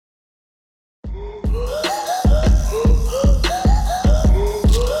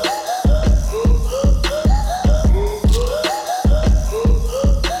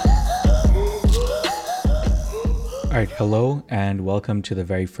All right, hello, and welcome to the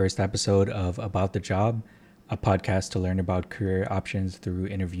very first episode of About the Job, a podcast to learn about career options through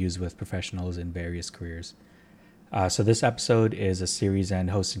interviews with professionals in various careers. This episode is a series and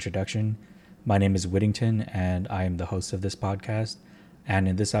host introduction. My name is Whittington, and I am the host of this podcast. And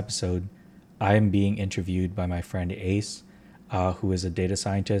in this episode, I am being interviewed by my friend Ace, who is a data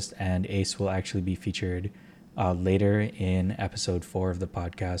scientist, and Ace will actually be featured later in episode 4 of the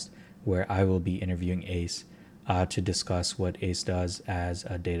podcast, where I will be interviewing Ace to discuss what Ace does as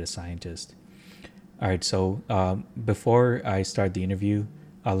a data scientist. All right, before I start the interview,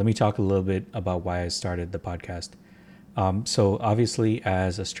 let me talk a little bit about why I started the podcast. Obviously,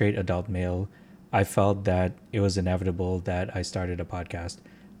 as a straight adult male, I felt that it was inevitable that I started a podcast.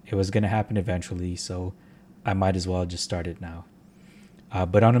 It was going to happen eventually, so I might as well just start it now.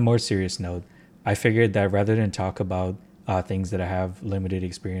 But on a more serious note, I figured that rather than talk about things that I have limited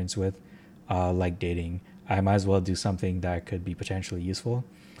experience with, like dating, I might as well do something that could be potentially useful.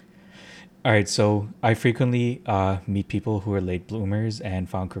 All right, so I frequently meet people who are late bloomers and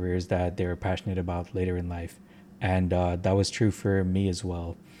found careers that they were passionate about later in life. And that was true for me as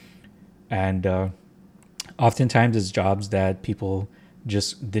well. And oftentimes, it's jobs that people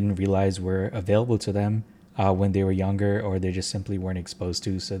just didn't realize were available to them when they were younger, or they just simply weren't exposed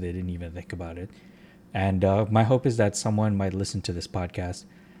to, so they didn't even think about it. And my hope is that someone might listen to this podcast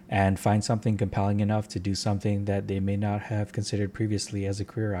and find something compelling enough to do something that they may not have considered previously as a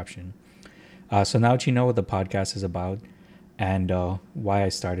career option. So now that you know what the podcast is about and why I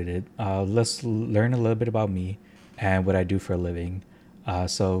started it, let's learn a little bit about me and what I do for a living.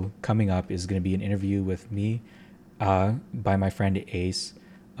 Coming up is going to be an interview with me by my friend Ace.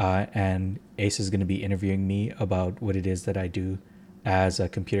 And Ace is going to be interviewing me about what it is that I do as a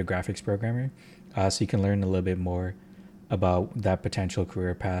computer graphics programmer. So you can learn a little bit more about that potential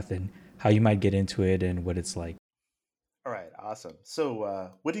career path and how you might get into it and what it's like. All right, awesome.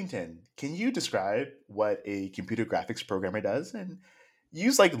 Whittington, can you describe what a computer graphics programmer does and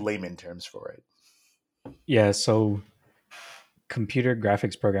use like layman terms for it? Yeah, so computer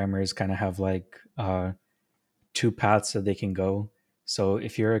graphics programmers kind of have like two paths that they can go. So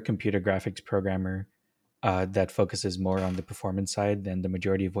if you're a computer graphics programmer that focuses more on the performance side, then the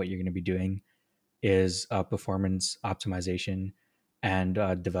majority of what you're going to be doing is performance optimization and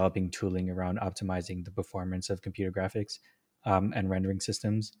developing tooling around optimizing the performance of computer graphics and rendering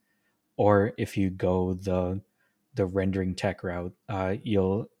systems. Or if you go the rendering tech route,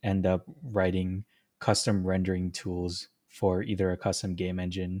 you'll end up writing custom rendering tools for either a custom game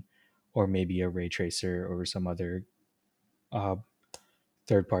engine or maybe a ray tracer or some other uh,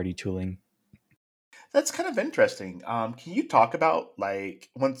 third party tooling. That's kind of interesting. Can you talk about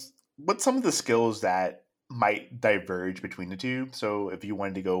what some of the skills that might diverge between the two? So if you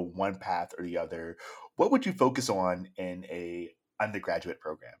wanted to go one path or the other, what would you focus on in a undergraduate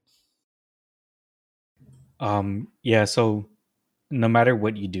program? Yeah, so no matter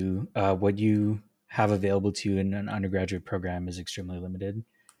what you do, what you have available to you in an undergraduate program is extremely limited.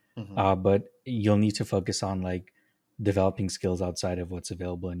 Hmm. But you'll need to focus on like developing skills outside of what's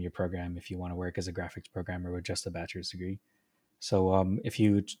available in your program if you want to work as a graphics programmer with just a bachelor's degree. If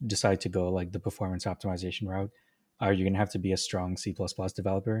you decide to go like the performance optimization route, you're going to have to be a strong C++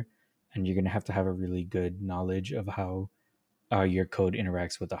 developer, and you're going to have a really good knowledge of how your code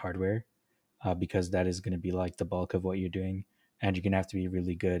interacts with the hardware, because that is going to be like the bulk of what you're doing. And you're going to have to be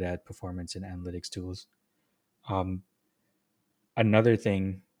really good at performance and analytics tools. Um, Another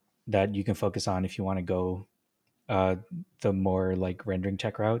thing that you can focus on if you want to go uh, the more like rendering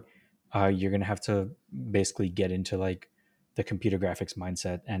tech route, you're going to have to basically get into like the computer graphics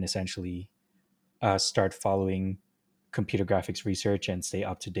mindset and essentially start following computer graphics research and stay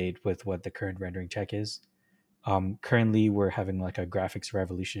up to date with what the current rendering tech is. Currently, we're having like a graphics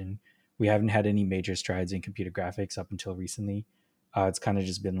revolution. We haven't had any major strides in computer graphics up until recently. It's kind of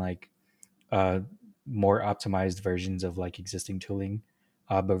just been like uh, more optimized versions of like existing tooling.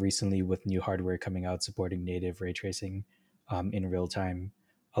 But recently, with new hardware coming out supporting native ray tracing in real time,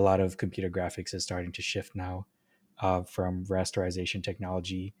 a lot of computer graphics is starting to shift now from rasterization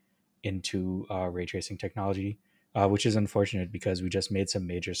technology into ray tracing technology, which is unfortunate because we just made some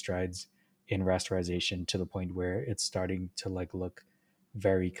major strides in rasterization to the point where it's starting to like look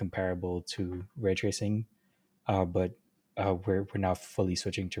very comparable to ray tracing, but we're now fully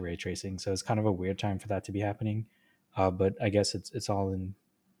switching to ray tracing. So it's kind of a weird time for that to be happening. But I guess it's all in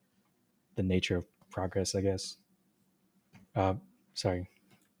the nature of progress. I guess. Uh, Sorry.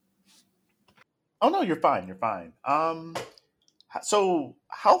 Oh no, you're fine. You're fine. So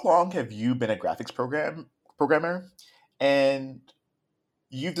how long have you been a graphics programmer? And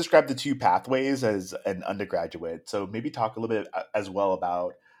You've described the two pathways as an undergraduate, so maybe talk a little bit as well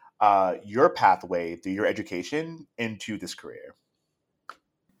about your pathway through your education into this career.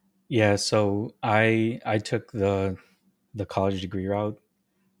 Yeah, so I took the college degree route.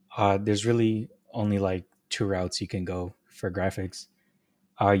 There's really only like two routes you can go for graphics.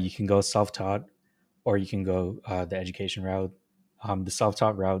 You can go self-taught, or you can go the education route. The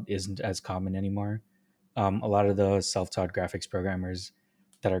self-taught route isn't as common anymore. A lot of the self-taught graphics programmers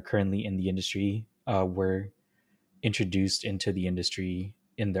that are currently in the industry were introduced into the industry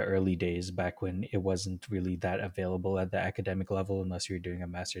in the early days, back when it wasn't really that available at the academic level unless you're doing a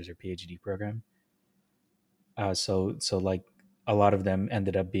master's or PhD program. So like a lot of them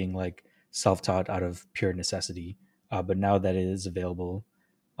ended up being like self-taught out of pure necessity. But now that it is available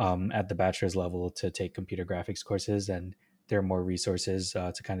at the bachelor's level to take computer graphics courses, and there are more resources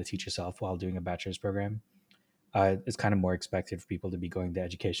to kind of teach yourself while doing a bachelor's program, it's kind of more expected for people to be going the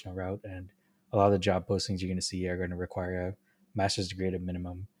educational route. And a lot of the job postings you're going to see are going to require a master's degree at a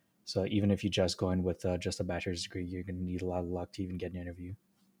minimum. So even if you just go in with just a bachelor's degree, you're going to need a lot of luck to even get an interview.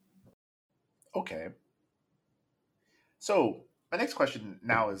 Okay. So my next question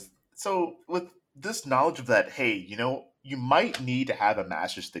now is, so with this knowledge of that, hey, you might need to have a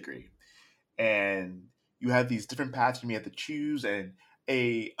master's degree, and you have these different paths you may have to choose, and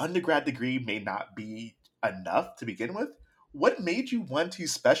a undergrad degree may not be enough to begin with. What made you want to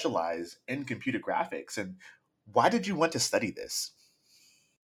specialize in computer graphics, and why did you want to study this?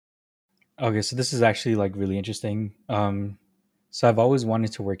 Okay, so this is actually like really interesting. So I've always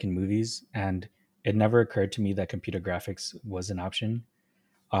wanted to work in movies, and it never occurred to me that computer graphics was an option.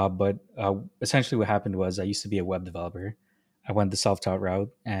 But essentially, what happened was I used to be a web developer. I went the self-taught route,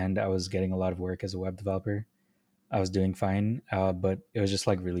 and I was getting a lot of work as a web developer. I was doing fine, but it was just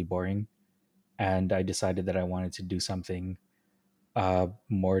like really boring. And I decided that I wanted to do something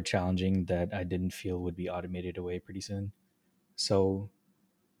more challenging that I didn't feel would be automated away pretty soon. So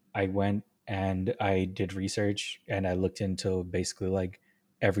I went and I did research, and I looked into basically like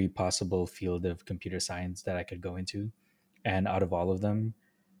every possible field of computer science that I could go into. And out of all of them,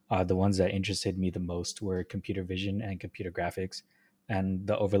 the ones that interested me the most were computer vision and computer graphics. And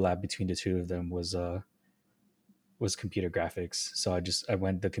the overlap between the two of them was computer graphics. So I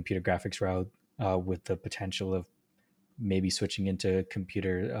went the computer graphics route with the potential of maybe switching into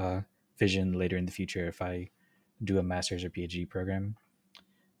computer vision later in the future if I do a master's or PhD program.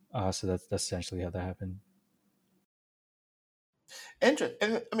 So that's essentially how that happened. And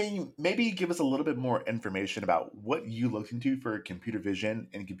I mean, maybe give us a little bit more information about what you looked into for computer vision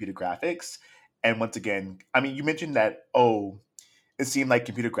and computer graphics. And once again, I mean, you mentioned that, it seemed like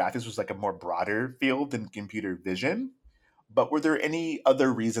computer graphics was like a more broader field than computer vision. But were there any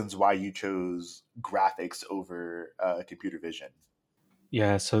other reasons why you chose graphics over computer vision?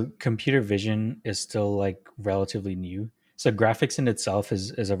 Yeah, so computer vision is still like relatively new. So graphics in itself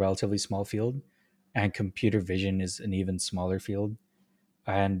is a relatively small field, and computer vision is an even smaller field.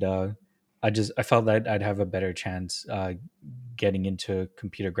 And I felt that I'd have a better chance getting into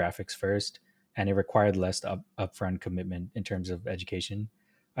computer graphics first, and it required less upfront commitment in terms of education.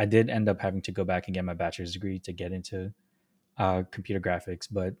 I did end up having to go back and get my bachelor's degree to get into computer graphics,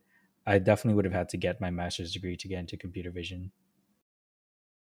 but I definitely would have had to get my master's degree to get into computer vision.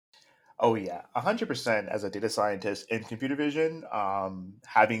 Oh yeah, 100%. As a data scientist in computer vision,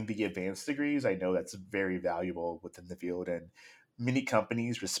 having the advanced degrees, I know that's very valuable within the field, and many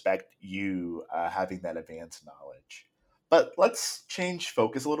companies respect you having that advanced knowledge. But let's change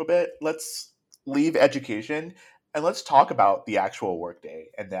focus a little bit. Let's leave education and let's talk about the actual workday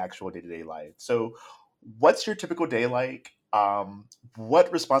and the actual day to day life. So, what's your typical day like?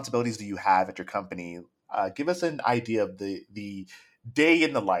 What responsibilities do you have at your company? Give us an idea of the day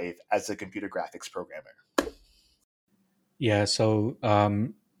in the life as a computer graphics programmer. Yeah, so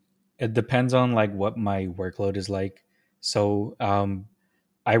it depends on like what my workload is like. So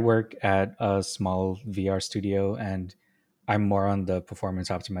I work at a small VR studio, and I'm more on the performance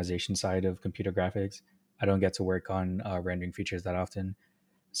optimization side of computer graphics. I don't get to work on rendering features that often.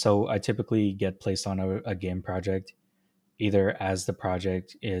 So I typically get placed on a game project either as the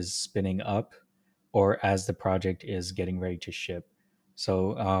project is spinning up or as the project is getting ready to ship.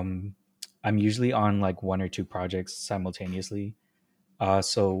 So I'm usually on like one or two projects simultaneously.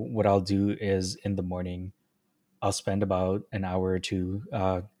 So what I'll do is in the morning, I'll spend about an hour or two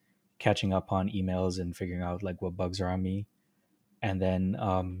catching up on emails and figuring out like what bugs are on me, and then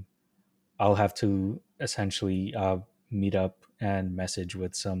I'll have to essentially meet up and message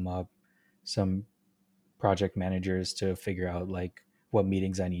with some project managers to figure out like what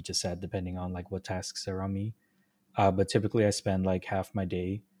meetings I need to set depending on like what tasks are on me. But typically, I spend like half my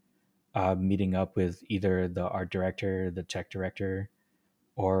day meeting up with either the art director, the tech director,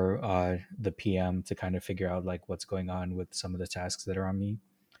 or the PM to kind of figure out like what's going on with some of the tasks that are on me.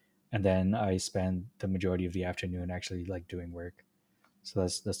 And then I spend the majority of the afternoon actually like doing work. So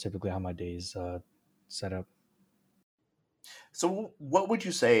that's typically how my days set up. So, what would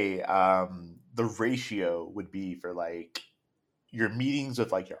you say the ratio would be for like your meetings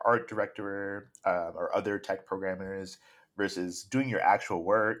with like your art director or other tech programmers versus doing your actual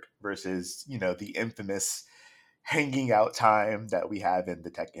work versus the infamous hanging out time that we have in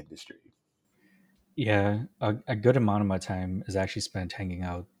the tech industry? Yeah, a good amount of my time is actually spent hanging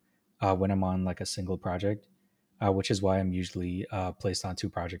out when I'm on like a single project, which is why I'm usually placed on two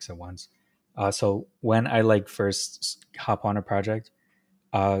projects at once. So when I like first hop on a project,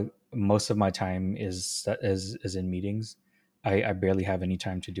 uh, most of my time is in meetings. I barely have any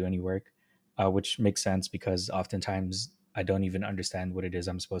time to do any work, which makes sense because oftentimes I don't even understand what it is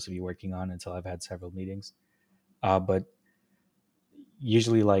I'm supposed to be working on until I've had several meetings. But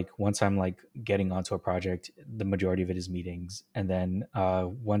usually like once I'm like getting onto a project, the majority of it is meetings, and then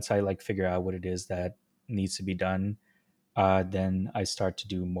once I like figure out what it is that needs to be done, then I start to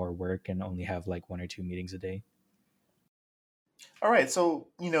do more work and only have like one or two meetings a day. All right, so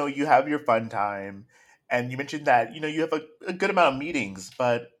you have your fun time, and you mentioned that you have a good amount of meetings.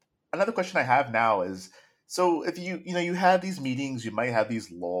 But another question I have now is, so if you have these meetings, you might have these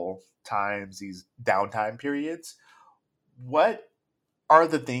lull times, these downtime periods. What are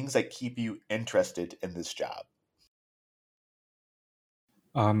the things that keep you interested in this job?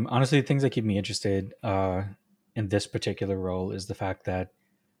 Honestly, things that keep me interested in this particular role is the fact that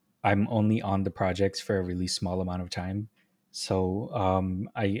I'm only on the projects for a really small amount of time. So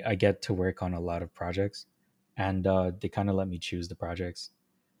I get to work on a lot of projects, and they kind of let me choose the projects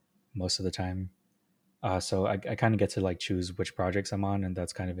most of the time. So I kind of get to like choose which projects I'm on, and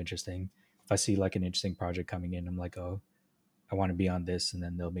that's kind of interesting. If I see like an interesting project coming in, I'm like, oh, I want to be on this, and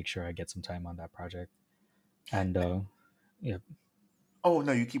then they'll make sure I get some time on that project. And yeah, Oh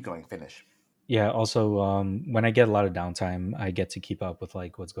no, you keep going. Finish. yeah. Also, when I get a lot of downtime, I get to keep up with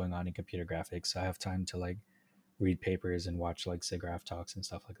like what's going on in computer graphics. So I have time to like read papers and watch like SIGGRAPH talks and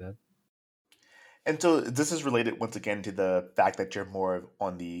stuff like that. And so this is related once again to the fact that you're more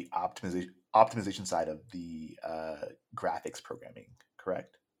on the optimization side of the graphics programming,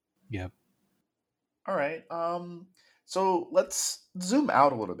 correct? Yeah. All right. So let's zoom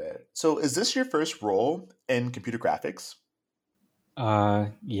out a little bit. So is this your first role in computer graphics?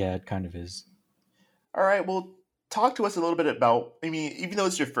 Yeah, it kind of is. All right. Well, talk to us a little bit about. I mean, even though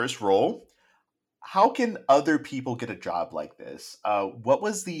it's your first role, how can other people get a job like this? What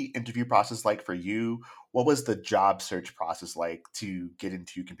was the interview process like for you? What was the job search process like to get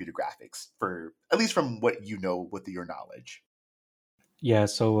into computer graphics? For at least from what you know with your knowledge. Yeah.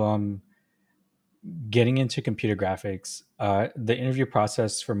 So getting into computer graphics, the interview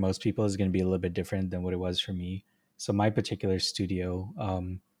process for most people is going to be a little bit different than what it was for me. So my particular studio,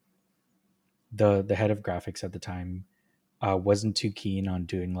 the head of graphics at the time, wasn't too keen on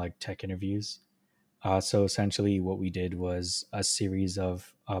doing like tech interviews. So essentially, what we did was a series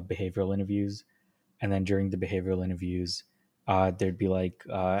of behavioral interviews, and then during the behavioral interviews, there'd be like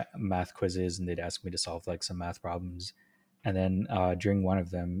math quizzes, and they'd ask me to solve like some math problems. And then during one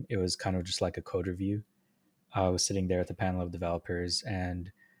of them, it was kind of just like a code review. I was sitting there at the panel of developers,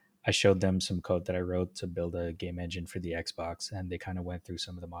 and I showed them some code that I wrote to build a game engine for the Xbox, and they kind of went through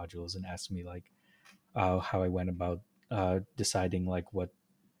some of the modules and asked me like how I went about deciding like what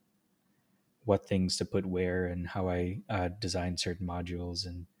things to put where and how I designed certain modules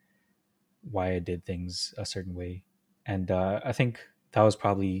and why I did things a certain way. And I think that was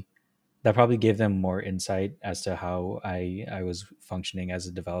probably that probably gave them more insight as to how I was functioning as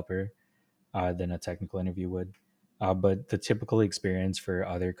a developer than a technical interview would. But the typical experience for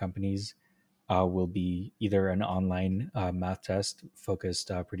other companies will be either an online math test focused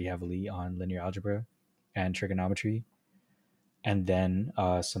pretty heavily on linear algebra and trigonometry, and then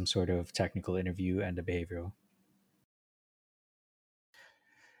some sort of technical interview and a behavioral.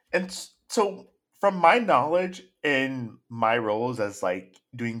 And so, from my knowledge in my roles as like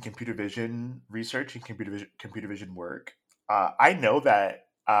doing computer vision research and computer vision work, I know that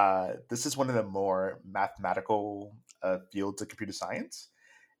this is one of the more mathematical fields of computer science.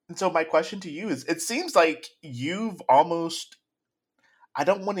 And so, my question to you is: it seems like you've almost, I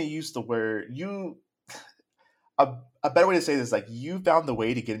don't want to use the word you. A better way to say this is like you found the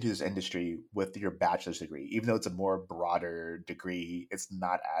way to get into this industry with your bachelor's degree, even though it's a more broader degree, it's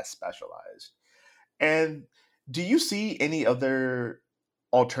not as specialized. And do you see any other?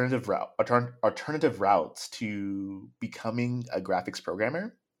 alternative routes to becoming a graphics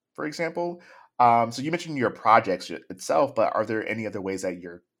programmer, for example? So you mentioned your projects itself, but are there any other ways that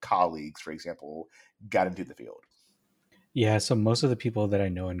your colleagues, for example, got into the field? Yeah, so most of the people that I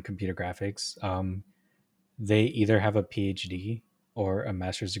know in computer graphics, they either have a PhD or a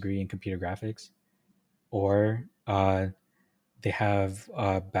master's degree in computer graphics, or they have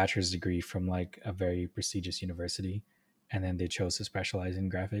a bachelor's degree from like a very prestigious university, and then they chose to specialize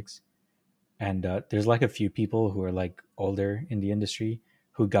in graphics. And there's like a few people who are like older in the industry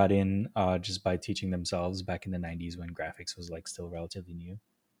who got in just by teaching themselves back in the 90s when graphics was like still relatively new.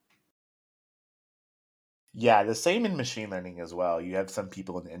 Yeah, the same in machine learning as well. You have some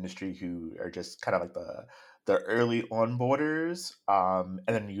people in the industry who are just kind of like the early onboarders, and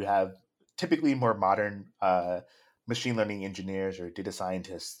then you have typically more modern machine learning engineers or data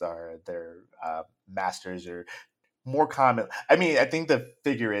scientists are their masters or more common. I mean, I think the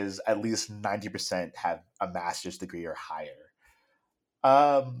figure is at least 90% have a master's degree or higher.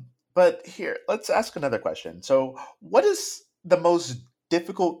 But here, let's ask another question. So, what is the most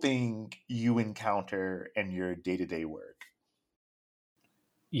difficult thing you encounter in your day to day work?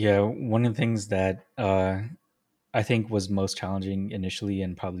 Yeah, one of the things that I think was most challenging initially,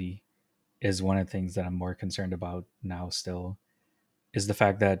 and probably is one of the things that I'm more concerned about now still, is the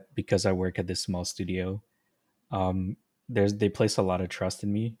fact that because I work at this small studio, um, they place a lot of trust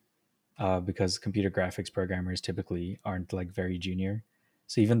in me because computer graphics programmers typically aren't like very junior.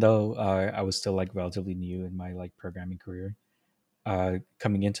 So even though I was still like relatively new in my like programming career,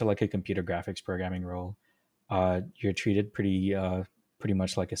 coming into like a computer graphics programming role, you're treated pretty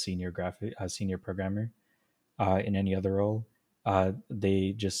much like a senior programmer in any other role.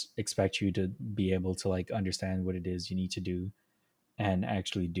 They just expect you to be able to like understand what it is you need to do and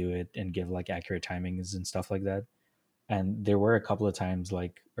actually do it and give like accurate timings and stuff like that. And there were a couple of times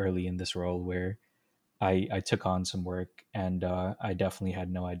like early in this role where I took on some work and I definitely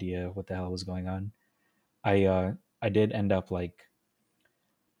had no idea what the hell was going on. I uh, I did end up like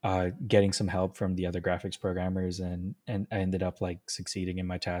getting some help from the other graphics programmers, and I ended up like succeeding in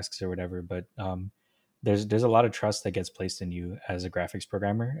my tasks or whatever. But there's a lot of trust that gets placed in you as a graphics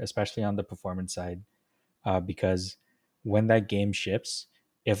programmer, especially on the performance side, because when that game ships,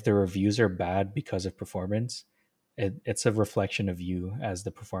 if the reviews are bad because of performance, it's a reflection of you as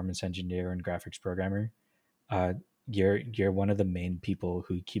the performance engineer and graphics programmer. uh, you're one of the main people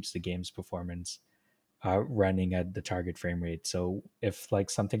who keeps the game's performance running at the target frame rate. So if like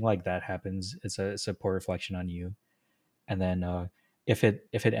something like that happens, it's a poor reflection on you. And then if it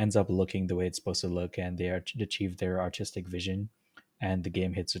ends up looking the way it's supposed to look and achieve their artistic vision, and the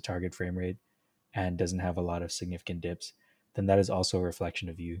game hits a target frame rate and doesn't have a lot of significant dips, then that is also a reflection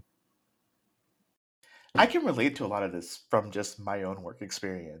of you. I can relate to a lot of this from just my own work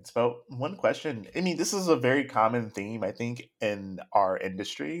experience. But one question, I mean, this is a very common theme, I think, in our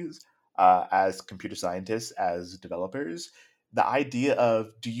industries as computer scientists, as developers. The idea of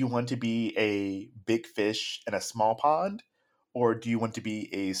do you want to be a big fish in a small pond, or do you want to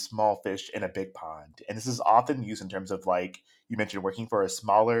be a small fish in a big pond? And this is often used in terms of, like, you mentioned working for a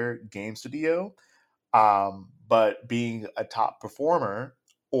smaller game studio, but being a top performer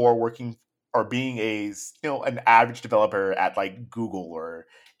or working or being an average developer at like Google or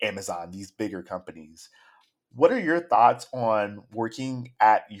Amazon, these bigger companies. What are your thoughts on working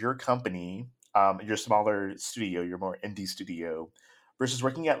at your company, your smaller studio, your more indie studio, versus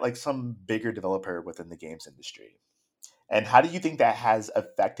working at like some bigger developer within the games industry? And how do you think that has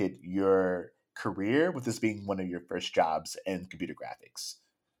affected your career with this being one of your first jobs in computer graphics?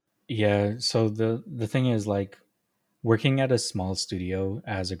 Yeah, so the thing is like working at a small studio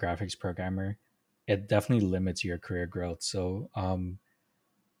as a graphics programmer, it definitely limits your career growth. So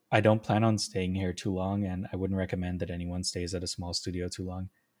I don't plan on staying here too long, and I wouldn't recommend that anyone stays at a small studio too long.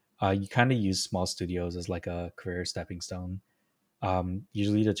 You kind of use small studios as like a career stepping stone.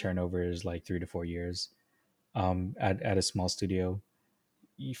 Usually, the turnover is like 3 to 4 years at a small studio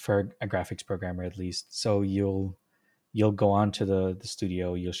for a graphics programmer at least. So you'll go on to the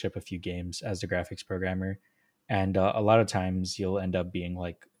studio, you'll ship a few games as the graphics programmer, and a lot of times you'll end up being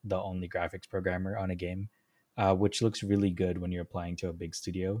like the only graphics programmer on a game, which looks really good when you're applying to a big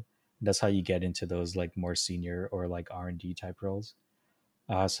studio. That's how you get into those like more senior or like R&D type roles.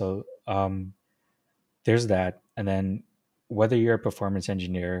 So there's that, and then whether you're a performance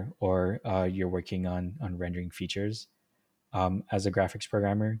engineer or you're working on rendering features as a graphics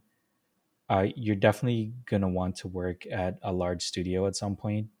programmer, you're definitely going to want to work at a large studio at some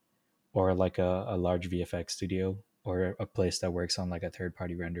point, or like a large VFX studio, or a place that works on like a third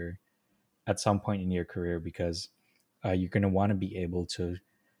party render at some point in your career, because you're going to want to be able to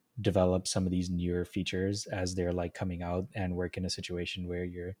develop some of these newer features as they're like coming out, and work in a situation where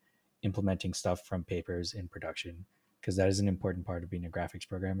you're implementing stuff from papers in production, because that is an important part of being a graphics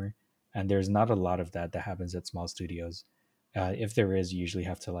programmer. And there's not a lot of that happens at small studios. If there is, you usually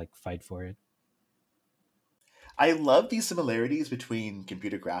have to like fight for it. I love these similarities between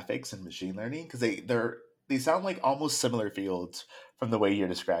computer graphics and machine learning because they sound like almost similar fields from the way you're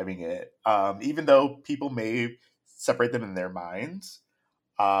describing it. Even though people may separate them in their minds,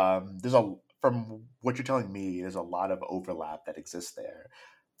 there's a from what you're telling me, there's a lot of overlap that exists there.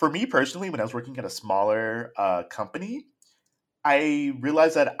 For me personally, when I was working at a smaller company, I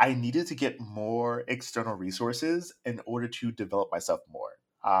realized that I needed to get more external resources in order to develop myself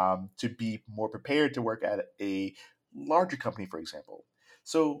more, to be more prepared to work at a larger company, for example.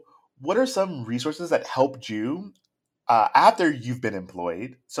 So, what are some resources that helped you after you've been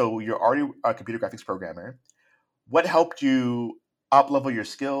employed? So, you're already a computer graphics programmer. What helped you up level your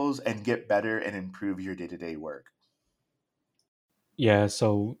skills and get better and improve your day to day work? Yeah,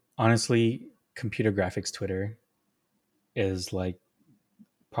 so honestly, computer graphics Twitter is like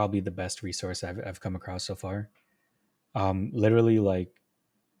probably the best resource I've come across so far. Literally, like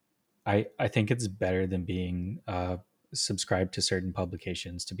I think it's better than being subscribed to certain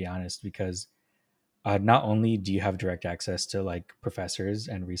publications, to be honest, because not only do you have direct access to like professors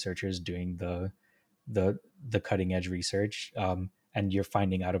and researchers doing the the cutting edge research, and you're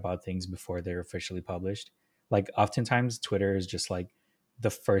finding out about things before they're officially published. Like oftentimes, Twitter is just like the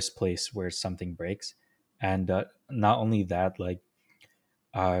first place where something breaks, and not only that, like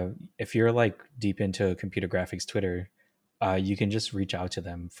uh, if you're like deep into computer graphics Twitter, you can just reach out to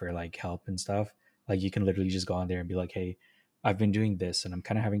them for like help and stuff. Like you can literally just go on there and be like, hey, I've been doing this and I'm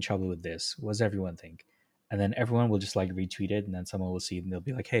kind of having trouble with this. What does everyone think? And then everyone will just like retweet it, and then someone will see it and they'll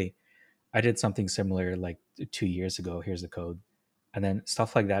be like, hey, I did something similar like 2 years ago. Here's the code. And then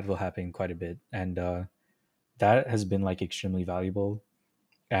stuff like that will happen quite a bit. And that has been like extremely valuable.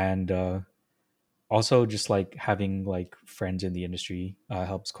 And also just like having like friends in the industry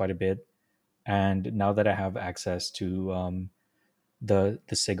helps quite a bit. And now that I have access to the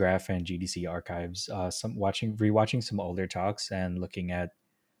SIGGRAPH and GDC archives, some watching rewatching some older talks and looking at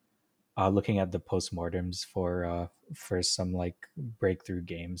the postmortems for some like breakthrough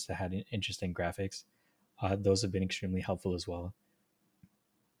games that had interesting graphics. Those have been extremely helpful as well.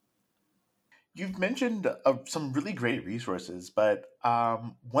 You've mentioned some really great resources, but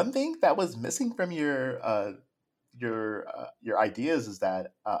one thing that was missing from your ideas is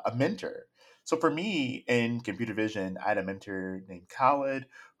that a mentor. So for me in computer vision, I had a mentor named Khaled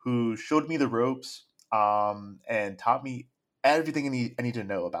who showed me the ropes and taught me everything I need to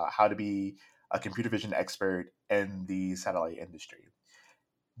know about how to be a computer vision expert in the satellite industry.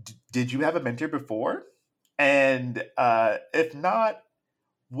 Did you have a mentor before? And if not,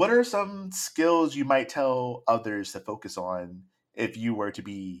 what are some skills you might tell others to focus on if you were to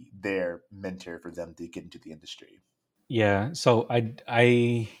be their mentor for them to get into the industry? Yeah, so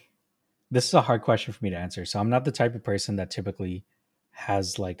I this is a hard question for me to answer. So I'm not the type of person that typically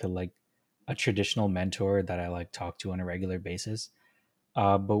has like a traditional mentor that I like talk to on a regular basis.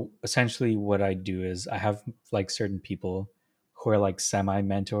 But essentially, what I do is I have like certain people who are like semi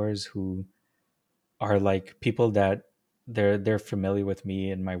mentors, who are like people that they're familiar with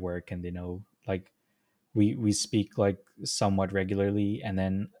me and my work, and they know like we speak like somewhat regularly, and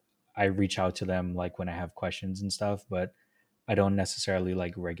then I reach out to them like when I have questions and stuff, but I don't necessarily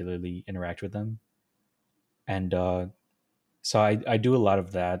like regularly interact with them. And so I do a lot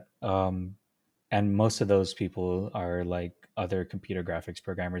of that. And most of those people are like other computer graphics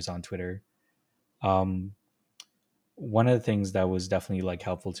programmers on Twitter. Um, One of the things that was definitely like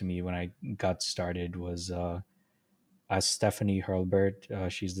helpful to me when I got started was Stephanie Hurlbert.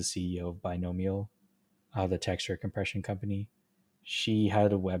 She's the CEO of Binomial, the texture compression company. She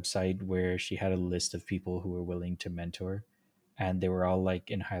had a website where she had a list of people who were willing to mentor, and they were all like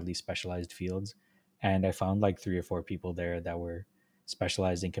in highly specialized fields. And I found like three or four people there that were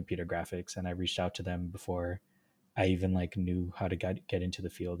specialized in computer graphics, and I reached out to them before I even like knew how to get into the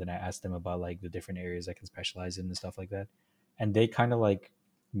field, and I asked them about like the different areas I can specialize in and stuff like that. And they kind of like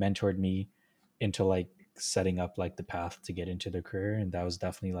mentored me into like setting up like the path to get into the career, and that was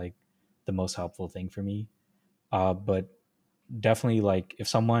definitely like the most helpful thing for me. But definitely like if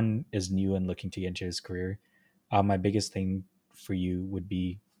someone is new and looking to get into his career, my biggest thing for you would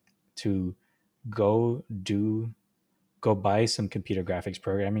be to go do go buy some computer graphics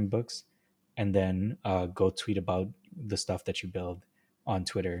programming books, and then go tweet about the stuff that you build on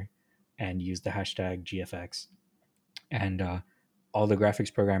Twitter and use the hashtag GFX. And all the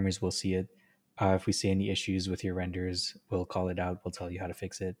graphics programmers will see it. If we see any issues with your renders, we'll call it out. We'll tell you how to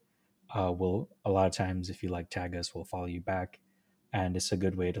fix it. We'll a lot of times if you like tag us, we'll follow you back, and it's a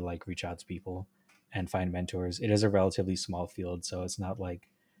good way to like reach out to people and find mentors. It is a relatively small field, so it's not like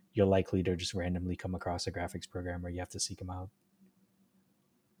you're likely to just randomly come across a graphics programmer. You have to seek them out.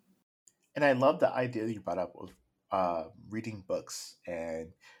 And I love the idea that you brought up of reading books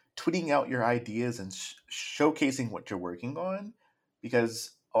and tweeting out your ideas and showcasing what you're working on,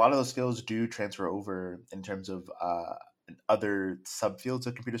 because a lot of those skills do transfer over in terms of other subfields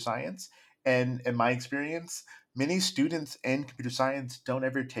of computer science. And in my experience, many students in computer science don't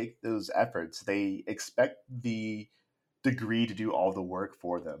ever take those efforts. They expect the degree to do all the work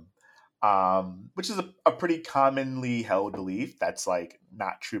for them, which is a pretty commonly held belief that's like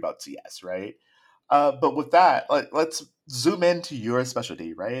not true about CS, right? But with that, let's zoom into your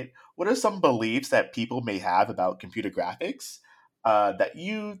specialty, right? What are some beliefs that people may have about computer graphics that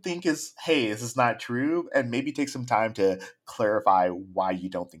you think is, hey, this is not true, and maybe take some time to clarify why you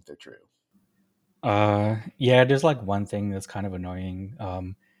don't think they're true? Yeah, there's like one thing that's kind of annoying.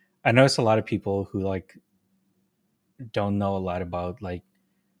 I notice a lot of people who like don't know a lot about like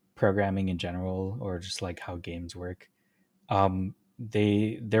programming in general or just like how games work.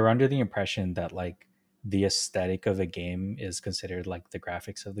 They're under the impression that like the aesthetic of a game is considered like the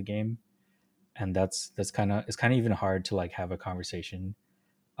graphics of the game, and that's kind of it's kind of even hard to like have a conversation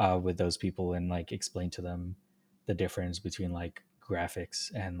with those people and like explain to them the difference between like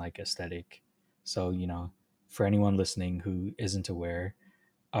graphics and like aesthetic. So for anyone listening who isn't aware,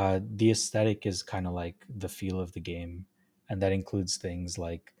 the aesthetic is kind of like the feel of the game, and that includes things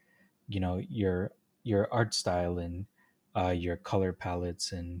like your art style and your color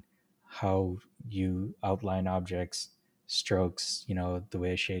palettes and how you outline objects, strokes, the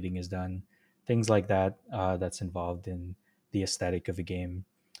way shading is done, things like that. That's involved in the aesthetic of a game,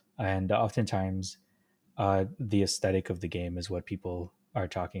 and oftentimes the aesthetic of the game is what people are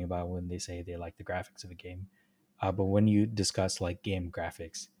talking about when they say they like the graphics of a game. But when you discuss like game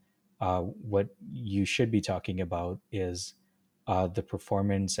graphics, what you should be talking about is the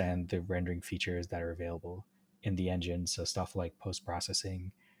performance and the rendering features that are available in the engine. So stuff like post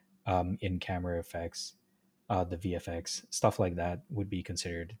processing, in camera effects, the VFX, stuff like that would be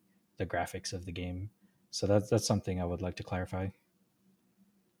considered the graphics of the game. So that's something I would like to clarify.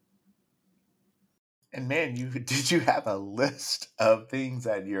 And man, you did you have a list of things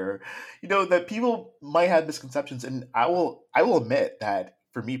that that people might have misconceptions. And I will admit that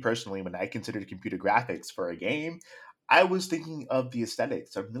for me personally, when I considered computer graphics for a game, I was thinking of the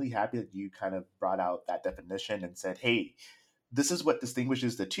aesthetics. So I'm really happy that you kind of brought out that definition and said, hey, this is what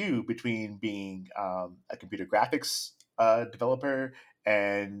distinguishes the two between being a computer graphics developer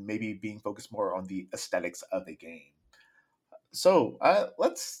and maybe being focused more on the aesthetics of a game. So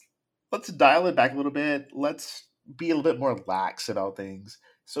let's dial it back a little bit. Let's be a little bit more lax about things.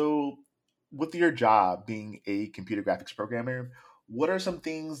 So, with your job being a computer graphics programmer, what are some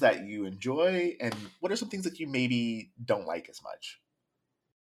things that you enjoy, and what are some things that you maybe don't like as much?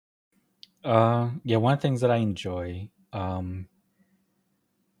 Yeah, one of the things that I enjoy,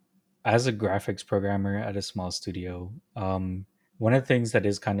 as a graphics programmer at a small studio, one of the things that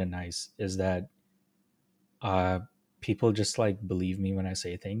is kind of nice is that uh, people just like believe me when I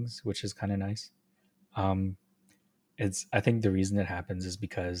say things, which is kind of nice. Um, it's I think the reason it happens is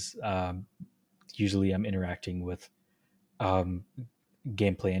because usually I'm interacting with um,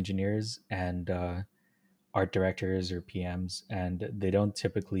 gameplay engineers and art directors or PMs, and they don't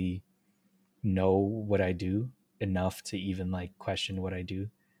typically know what I do enough to even like question what I do.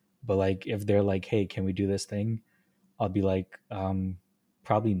 But like if they're like, "Hey, can we do this thing?" I'll be like,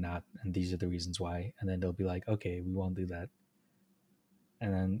 probably not, and these are the reasons why. And then they'll be like, "Okay, we won't do that."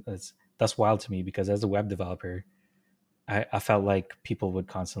 And then that's wild to me because as a web developer, I felt like people would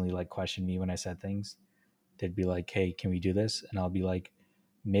constantly like question me when I said things. They'd be like, "Hey, can we do this?" And I'll be like,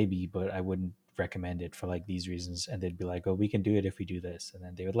 "Maybe, but I wouldn't recommend it for like these reasons." And they'd be like, "Oh, we can do it if we do this." And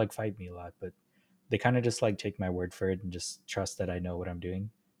then they would like fight me a lot, but they kind of just like take my word for it and just trust that I know what I'm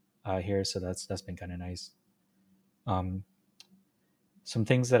doing here. So that's been kind of nice. Um, some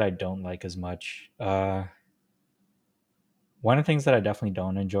things that I don't like as much. One of the things that I definitely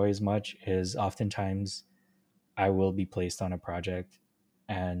don't enjoy as much is oftentimes I will be placed on a project,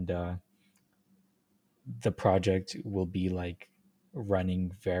 and the project will be like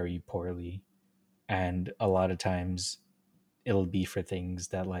running very poorly, and a lot of times it'll be for things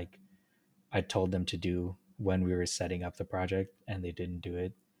that like I told them to do when we were setting up the project and they didn't do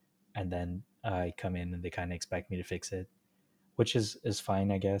it, and then I come in and they kind of expect me to fix it, which is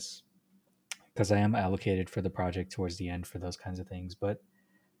fine, I guess, because I am allocated for the project towards the end for those kinds of things. But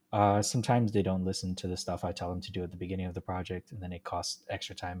Sometimes they don't listen to the stuff I tell them to do at the beginning of the project, and then it costs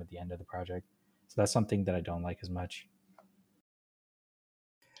extra time at the end of the project. So that's something that I don't like as much.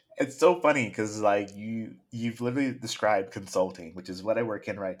 It's so funny because like you've literally described consulting, which is what I work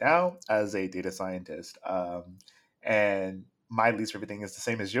in right now as a data scientist. And my least favorite thing is the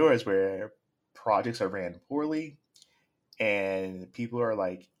same as yours, where projects are ran poorly and people are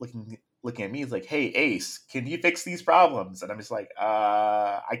like looking at me is like, "Hey, Ace, can you fix these problems?" And I'm just like,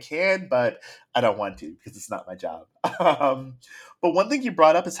 I can, but I don't want to because it's not my job." But one thing you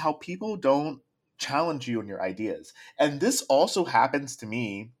brought up is how people don't challenge you on your ideas, and this also happens to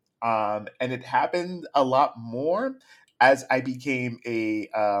me. And it happened a lot more as I became a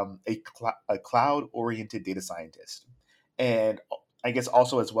cloud oriented data scientist, and I guess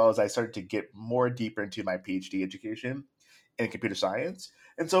also as well as I started to get more deeper into my PhD education in computer science.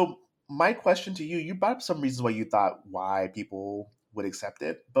 And so my question to you, you brought up some reasons why you thought why people would accept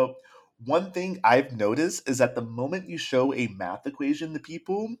it. But one thing I've noticed is that the moment you show a math equation to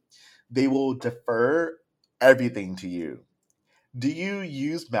people, they will defer everything to you. Do you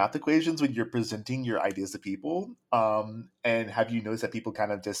use math equations when you're presenting your ideas to people? And have you noticed that people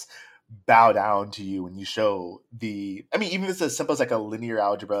kind of just bow down to you when you show I mean, even if it's as simple as like a linear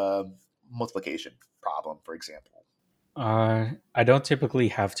algebra multiplication problem, for example? I don't typically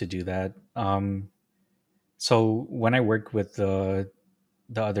have to do that. So when I work with the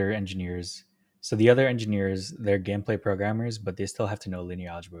other engineers, so the other engineers, they're gameplay programmers, but they still have to know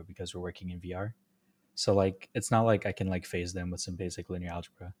linear algebra because we're working in VR. So like it's not like I can like phase them with some basic linear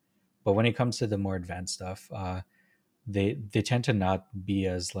algebra. But when it comes to the more advanced stuff, they tend to not be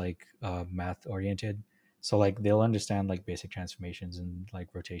as like math oriented. So like they'll understand like basic transformations and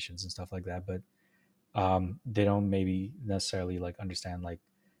like rotations and stuff like that, but they don't maybe necessarily like understand like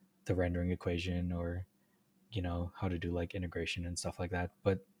the rendering equation or how to do like integration and stuff like that.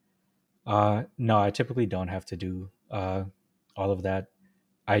 But no, I typically don't have to do all of that.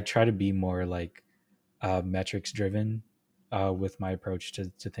 I try to be more like metrics driven with my approach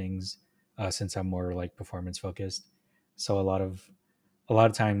to things since I'm more like performance focused. So a lot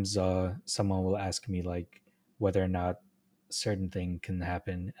of times someone will ask me like whether or not certain thing can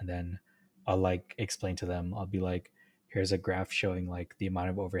happen, and then I'll like explain to them. I'll be like, here's a graph showing like the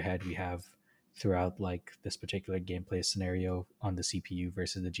amount of overhead we have throughout like this particular gameplay scenario on the CPU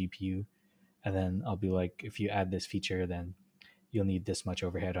versus the GPU, and then I'll be like, if you add this feature, then you'll need this much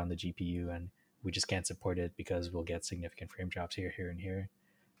overhead on the GPU, and we just can't support it because we'll get significant frame drops here, here, and here.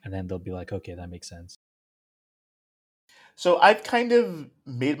 And then they'll be like, okay, that makes sense. So I've kind of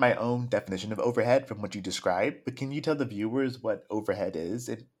made my own definition of overhead from what you described, but can you tell the viewers what overhead is?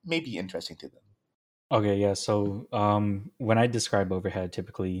 It may be interesting to them. Okay, yeah. So when I describe overhead,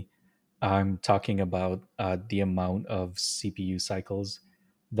 typically I'm talking about the amount of CPU cycles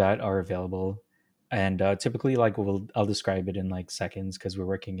that are available, and typically, like I'll describe it in like seconds because we're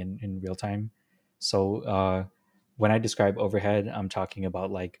working in real time. So when I describe overhead, I'm talking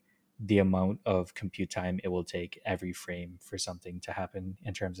about like the amount of compute time it will take every frame for something to happen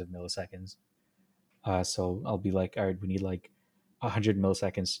in terms of milliseconds. So I'll be like, all right, we need like 100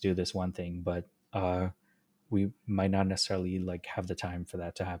 milliseconds to do this one thing, but we might not necessarily like have the time for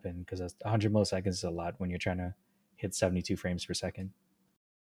that to happen because 100 milliseconds is a lot when you're trying to hit 72 frames per second.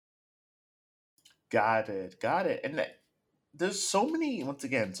 Got it. Got it. And there's so many, once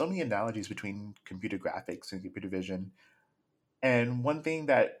again, so many analogies between computer graphics and computer vision. And one thing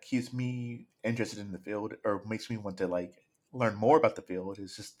that keeps me interested in the field or makes me want to like learn more about the field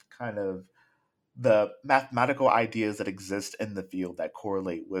is just kind of the mathematical ideas that exist in the field that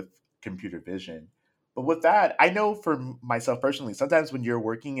correlate with computer vision. But with that, I know for myself personally, sometimes when you're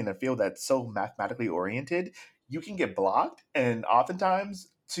working in a field that's so mathematically oriented, you can get blocked. And oftentimes,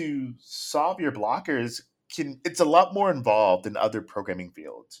 to solve your blockers, it's a lot more involved than other programming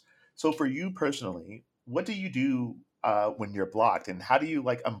fields. So for you personally, what do you do when you're blocked, and how do you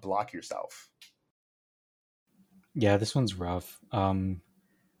like unblock yourself? Yeah, this one's rough.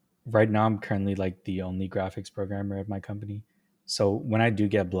 Right now, I'm currently like the only graphics programmer at my company. So when I do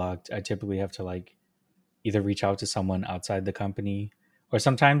get blocked, I typically have to like either reach out to someone outside the company, or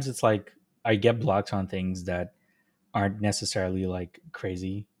sometimes it's like I get blocked on things that aren't necessarily like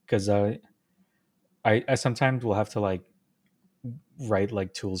crazy because I sometimes will have to like write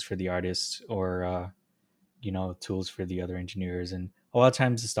like tools for the artists or tools for the other engineers, and a lot of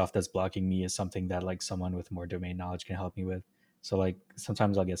times the stuff that's blocking me is something that like someone with more domain knowledge can help me with. So like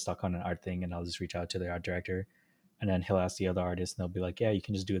sometimes I'll get stuck on an art thing and I'll just reach out to the art director, and then he'll ask the other artist and they'll be like, yeah, you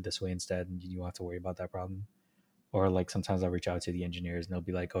can just do it this way instead and you won't have to worry about that problem. Or like sometimes I'll reach out to the engineers and they'll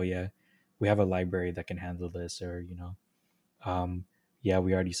be like, oh yeah, we have a library that can handle this, or um, yeah,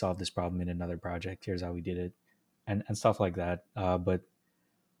 we already solved this problem in another project. Here's how we did it, and stuff like that. But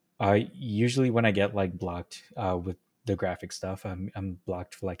usually when I get like blocked with the graphic stuff, I'm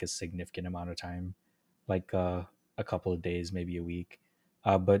blocked for like a significant amount of time, like a couple of days, maybe a week.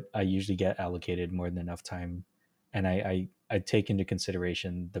 But I usually get allocated more than enough time, and I take into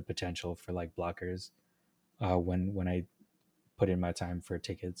consideration the potential for like blockers when I put in my time for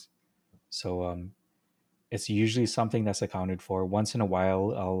tickets. So it's usually something that's accounted for. Once in a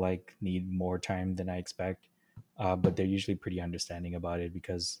while, I'll like need more time than I expect, but they're usually pretty understanding about it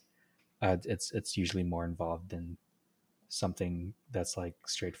because it's usually more involved than something that's like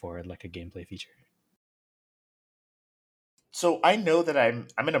straightforward, like a gameplay feature. So I know that I'm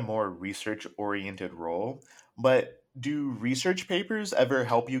in a more research oriented role, but do research papers ever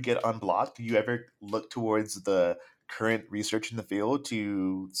help you get unblocked? Do you ever look towards the current research in the field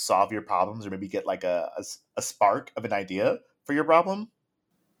to solve your problems or maybe get like a spark of an idea for your problem?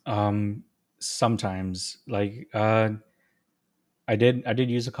 Um, Sometimes, I did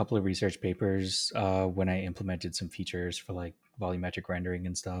use a couple of research papers when I implemented some features for like volumetric rendering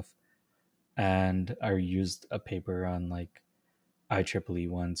and stuff, and I used a paper on like IEEE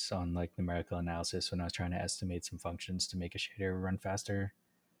once on like numerical analysis when I was trying to estimate some functions to make a shader run faster.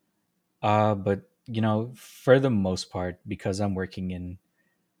 But for the most part, because I'm working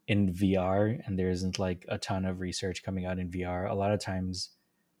in VR and there isn't like a ton of research coming out in VR, a lot of times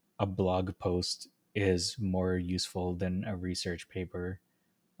a blog post is more useful than a research paper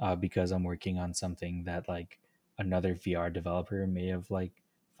because I'm working on something that like another VR developer may have like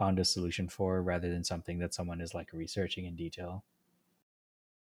found a solution for rather than something that someone is like researching in detail.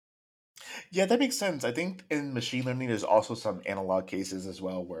 Yeah, that makes sense. I think in machine learning, there's also some analog cases as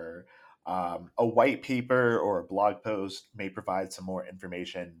well where a white paper or a blog post may provide some more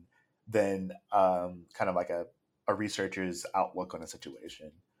information than kind of like a researcher's outlook on a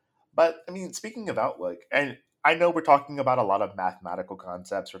situation. But I mean, speaking of outlook, and I know we're talking about a lot of mathematical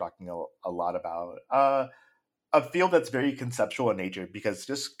concepts, we're talking a lot about a field that's very conceptual in nature because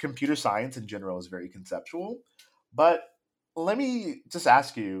just computer science in general is very conceptual. But let me just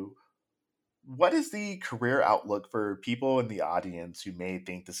ask you, what is the career outlook for people in the audience who may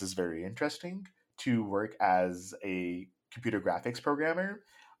think this is very interesting to work as a computer graphics programmer?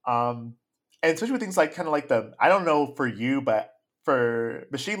 Um, and especially with things like kind of like I don't know for you, but for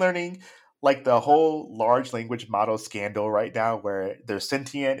machine learning, like the whole large language model scandal right now where they're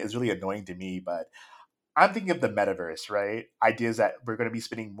sentient is really annoying to me. But I'm thinking of the metaverse, right? Ideas that we're going to be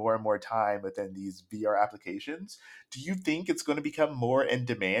spending more and more time within these VR applications. Do you think it's going to become more in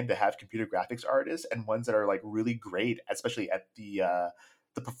demand to have computer graphics artists and ones that are like really great, especially at the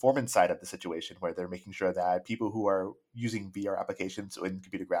performance side of the situation, where they're making sure that people who are using VR applications in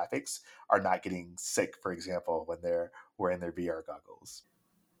computer graphics are not getting sick, for example, when they're wearing their VR goggles?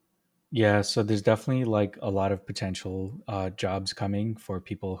 Yeah, so there's definitely like a lot of potential jobs coming for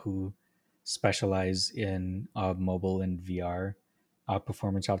people who specialize in mobile and VR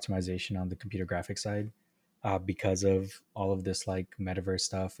performance optimization on the computer graphics side because of all of this like metaverse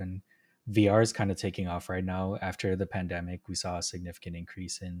stuff, and VR is kind of taking off right now. After the pandemic, we saw a significant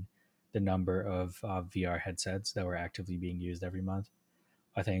increase in the number of VR headsets that were actively being used every month.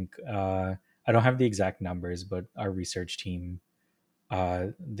 I think I don't have the exact numbers, but our research team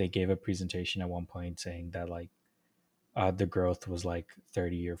they gave a presentation at one point saying that like the growth was like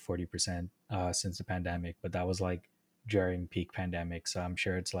 30 or 40% since the pandemic, but that was like during peak pandemic. So I'm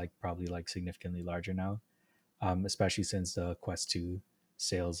sure it's like probably like significantly larger now, especially since the Quest 2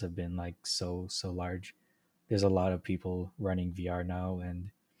 sales have been like so large. There's a lot of people running VR now,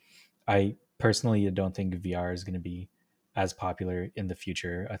 and I personally don't think VR is going to be as popular in the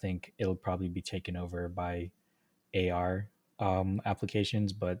future. I think it'll probably be taken over by AR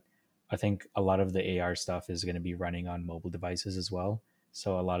applications, but I think a lot of the AR stuff is going to be running on mobile devices as well.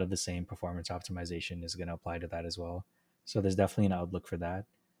 So a lot of the same performance optimization is going to apply to that as well. So there's definitely an outlook for that.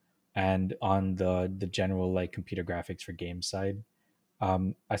 And on the general like computer graphics for games side,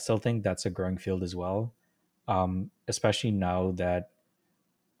 I still think that's a growing field as well. Especially now that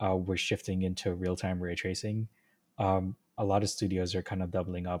we're shifting into real time ray tracing. A lot of studios are kind of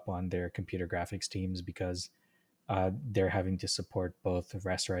doubling up on their computer graphics teams because they're having to support both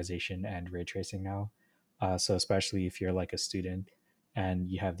rasterization and ray tracing now. So especially if you're like a student and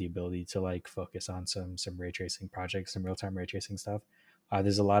you have the ability to like focus on some ray tracing projects, some real time ray tracing stuff,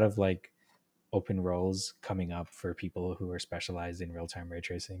 there's a lot of like open roles coming up for people who are specialized in real time ray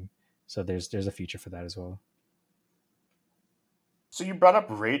tracing. So there's a future for that as well. So you brought up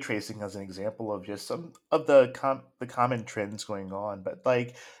ray tracing as an example of just some of the common trends going on, but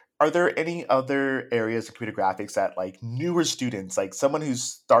like, are there any other areas of computer graphics that like newer students, like someone who's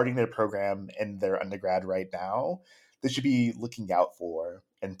starting their program in their undergrad right now, they should be looking out for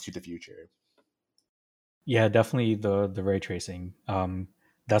into the future? Yeah, definitely the ray tracing.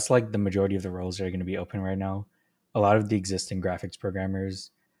 That's like the majority of the roles that are going to be open right now. A lot of the existing graphics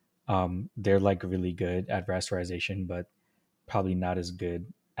programmers, they're like really good at rasterization, but probably not as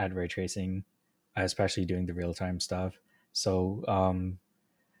good at ray tracing, especially doing the real time stuff. So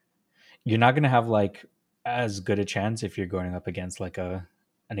you're not going to have like as good a chance if you're going up against like a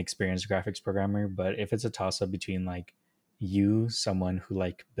an experienced graphics programmer. But if it's a toss up between like you, someone who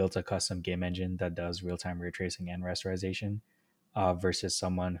like built a custom game engine that does real time ray tracing and rasterization, versus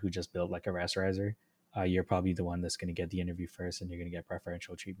someone who just built like a rasterizer, you're probably the one that's going to get the interview first, and you're going to get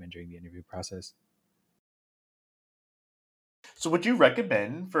preferential treatment during the interview process. So would you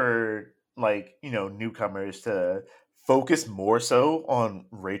recommend for like, newcomers to focus more so on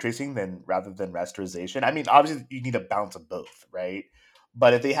ray tracing than rather than rasterization? I mean, obviously you need a balance of both, right?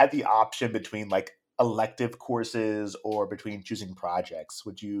 But if they had the option between like elective courses or between choosing projects,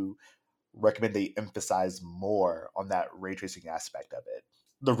 would you recommend they emphasize more on that ray tracing aspect of it?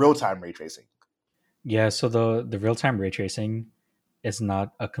 The real-time ray tracing. Yeah, so the real time ray tracing is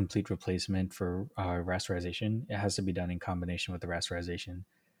not a complete replacement for rasterization. It has to be done in combination with the rasterization.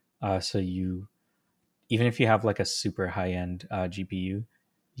 So you, even if you have like a super high end GPU,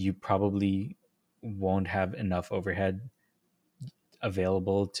 you probably won't have enough overhead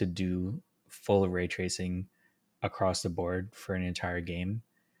available to do full ray tracing across the board for an entire game.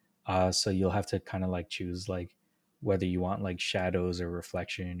 So you'll have to kind of like choose like whether you want like shadows or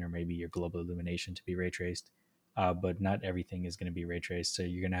reflection or maybe your global illumination to be ray traced. But not everything is going to be ray traced. So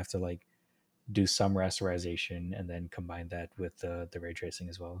you're going to have to like do some rasterization and then combine that with the ray tracing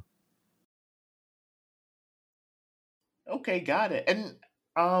as well. Okay, got it. And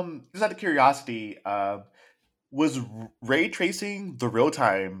just out of curiosity, was ray tracing, the real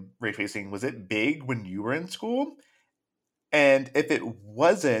time ray tracing, was it big when you were in school? And if it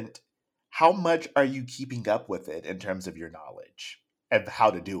wasn't, how much are you keeping up with it in terms of your knowledge of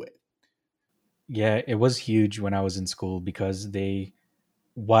how to do it? Yeah, it was huge when I was in school because they,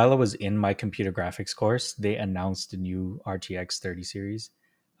 while I was in my computer graphics course, they announced the new RTX 30 series.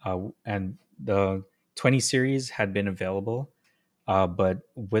 And the 20 series had been available. But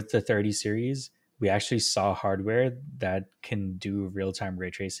with the 30 series, we actually saw hardware that can do real time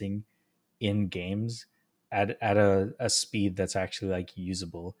ray tracing in games at a speed that's actually like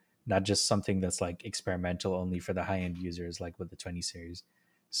usable, not just something that's like experimental only for the high end users, like with the 20 series.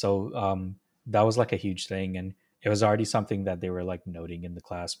 So that was like a huge thing. And it was already something that they were like noting in the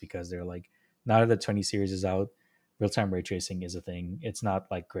class because they're like, now that the 20 series is out, real time ray tracing is a thing. It's not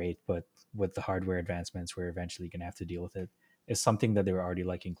like great, but with the hardware advancements, we're eventually going to have to deal with it. It's something that they were already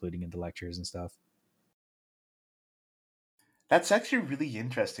like including in the lectures and stuff. That's actually really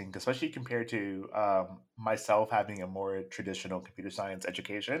interesting, especially compared to myself having a more traditional computer science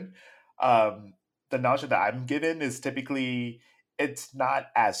education. Um, the knowledge that I'm given is typically it's not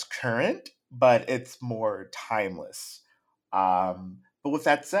as current, but it's more timeless. But with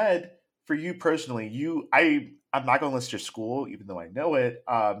that said, for you personally, I'm not going to list your school, even though I know it.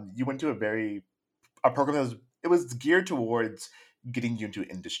 You went to a program that was geared towards getting you into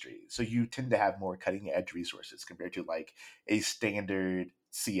industry. So you tend to have more cutting edge resources compared to like a standard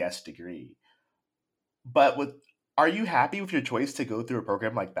CS degree. But with Are you happy with your choice to go through a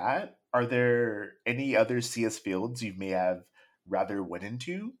program like that? Are there any other CS fields you may have rather went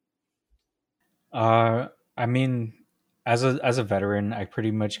into? Uh, I mean, as a veteran, I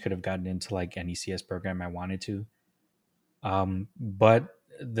pretty much could have gotten into like any CS program I wanted to. But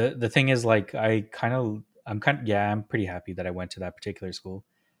the thing is, like, I'm pretty happy that I went to that particular school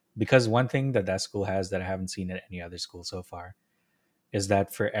because one thing that that school has that I haven't seen at any other school so far is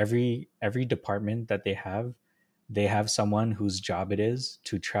that for every department that they have someone whose job it is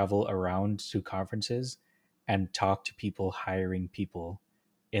to travel around to conferences and talk to people hiring people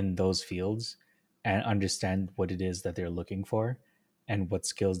in those fields and understand what it is that they're looking for and what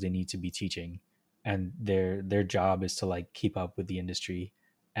skills they need to be teaching. And their job is to like keep up with the industry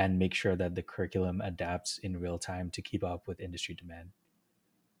and make sure that the curriculum adapts in real time to keep up with industry demand.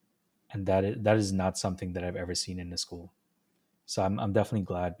 And that is not something that I've ever seen in a school. So I'm definitely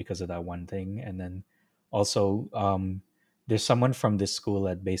glad because of that one thing. And then also, there's someone from this school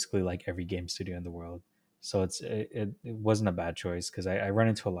at basically like every game studio in the world. So it wasn't a bad choice because I run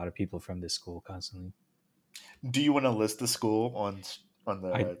into a lot of people from this school constantly. Do you want to list the school on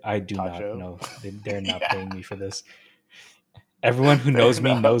I the I do talk not show? know. They're not Yeah, paying me for this. Everyone who fair knows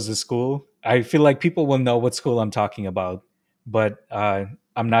me enough. knows the school. I feel like people will know what school I'm talking about, but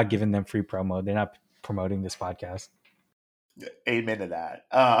I'm not giving them free promo. They're not promoting this podcast. Amen to that.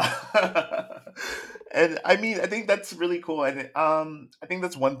 And I mean, I think that's really cool, and I think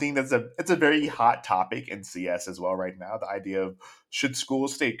that's one thing it's a very hot topic in CS as well right now. The idea of should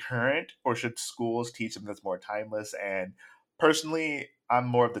schools stay current or should schools teach something that's more timeless? And personally, I'm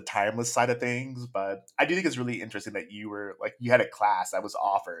more of the timeless side of things, but I do think it's really interesting that you were like you had a class that was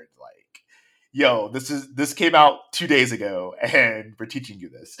offered like, yo, this came out 2 days ago, and we're teaching you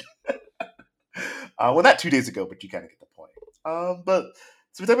this. Well, not 2 days ago, but you kind of get the point. But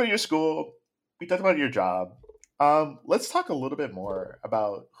so we talked about your school, we talked about your job. Let's talk a little bit more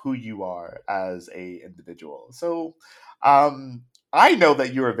about who you are as a individual. So, I know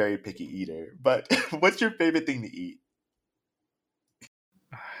that you're a very picky eater, but what's your favorite thing to eat?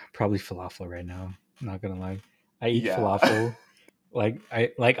 Probably falafel right now. I'm not gonna lie. I eat Yeah. falafel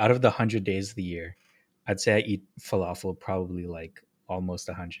like out of the 100 days of the year, I'd say I eat falafel probably like almost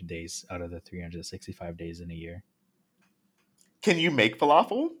 100 days out of the 365 days in a year. Can you make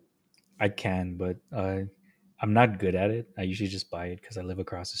falafel? I can, but I'm not good at it. I usually just buy it because I live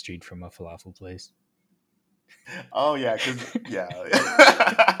across the street from a falafel place. Oh yeah, because yeah,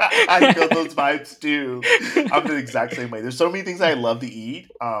 I feel those vibes too. I'm the exact same way. There's so many things I love to eat.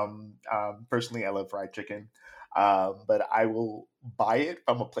 Personally, I love fried chicken, but I will buy it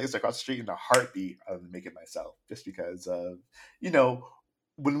from a place across the street in a heartbeat rather than make it myself, just because you know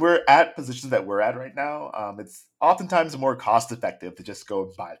when we're at positions that we're at right now, it's oftentimes more cost effective to just go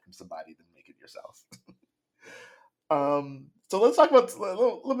and buy it from somebody than make it yourself. So let's talk about a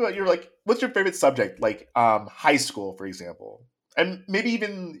little bit about your like, what's your favorite subject? Like, high school, for example, and maybe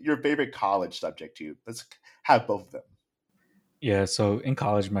even your favorite college subject too. Let's have both of them. Yeah, so in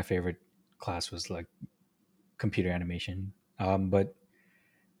college, my favorite class was like computer animation. But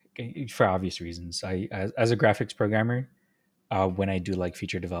for obvious reasons, as a graphics programmer, when I do like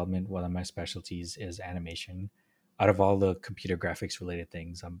feature development, one of my specialties is animation. Out of all the computer graphics related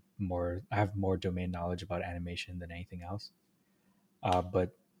things, I have more domain knowledge about animation than anything else.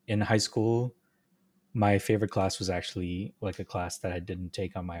 But in high school, my favorite class was actually like a class that I didn't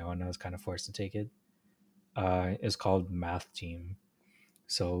take on my own. I was kind of forced to take it. It's called Math Team.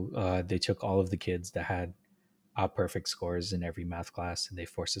 So they took all of the kids that had perfect scores in every math class and they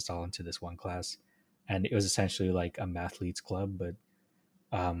forced us all into this one class. And it was essentially like a mathletes club, but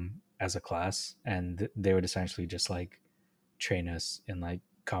as a class. And they would essentially just like train us in like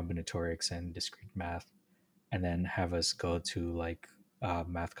combinatorics and discrete math and then have us go to like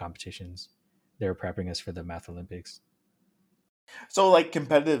math competitions. They were prepping us for the math Olympics. So like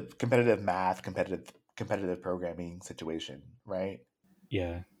competitive math, competitive programming situation, right?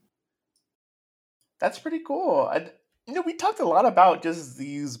 Yeah. That's pretty cool. And we talked a lot about just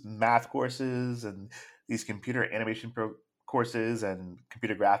these math courses and these computer animation courses and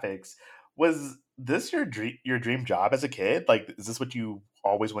computer graphics. Was this your dream job as a kid? Like, is this what you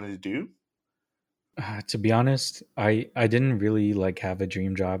always wanted to do? To be honest, I didn't really like have a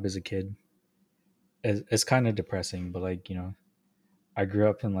dream job as a kid. It's kind of depressing, but like I grew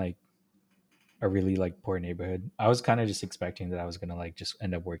up in like a really like poor neighborhood. I was kind of just expecting that I was gonna like just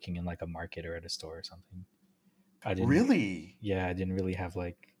end up working in like a market or at a store or something. I didn't, Really? yeah, I didn't really have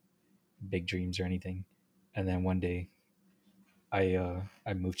like big dreams or anything. And then one day,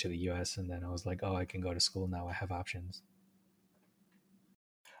 I moved to the U.S. and then I was like, oh, I can go to school now. I have options.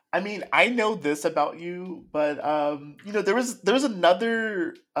 I mean, I know this about you, but there was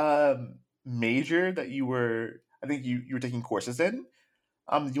another major that I think you were taking courses in.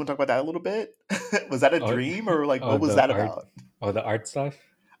 Do you want to talk about that a little bit? Was that a Oh, dream or like oh what was the that art, about? the art stuff.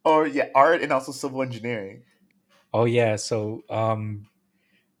 Or yeah, art and also civil engineering. Oh yeah, so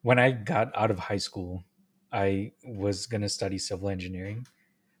when I got out of high school, I was gonna study civil engineering.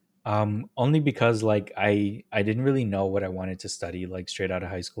 Only because like I didn't really know what I wanted to study like straight out of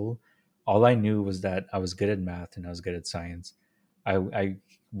high school. All I knew was that I was good at math and I was good at science. I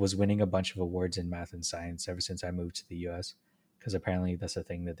was winning a bunch of awards in math and science ever since I moved to the US because apparently that's a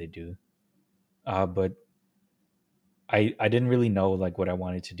thing that they do. But I didn't really know like what I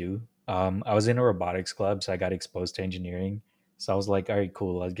wanted to do. I was in a robotics club, so I got exposed to engineering. So I was like, all right,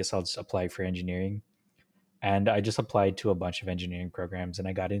 cool. I guess I'll just apply for engineering. And I just applied to a bunch of engineering programs and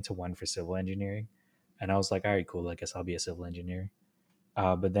I got into one for civil engineering. And I was like, all right, cool. I guess I'll be a civil engineer.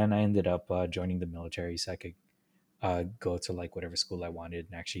 But then I ended up joining the military so I could go to like whatever school I wanted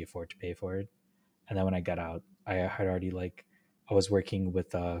and actually afford to pay for it. And then when I got out, I had already like, I was working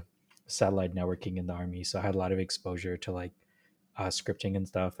with satellite networking in the army. So I had a lot of exposure to like scripting and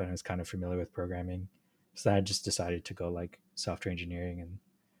stuff. And I was kind of familiar with programming. So then I just decided to go like software engineering. And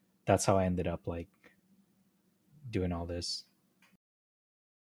that's how I ended up like doing all this.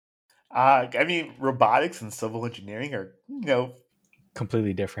 I mean, robotics and civil engineering are,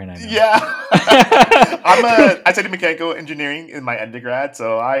 Completely different, I know. yeah. I studied mechanical engineering in my undergrad,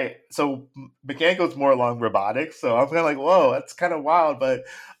 so mechanical is more along robotics. So I'm kind of like, whoa, that's kind of wild. But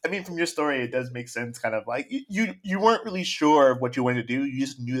I mean, from your story, it does make sense. Kind of like you weren't really sure of what you wanted to do. You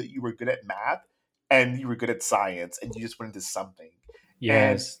just knew that you were good at math and you were good at science, and you just went into something.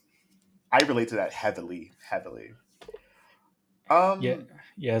 And Yes. I relate to that heavily, heavily. Yeah. Um,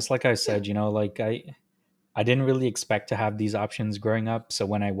 Yes, like I yeah, said, like I didn't really expect to have these options growing up, so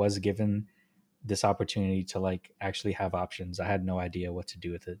when I was given this opportunity to like actually have options, I had no idea what to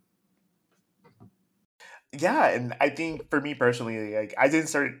do with it. yeah, and I think for me personally, like I didn't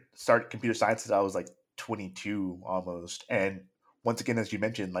start computer science until I was like 22 almost, and once again, as you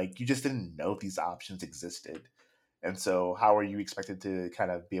mentioned, like you just didn't know these options existed, and so how are you expected to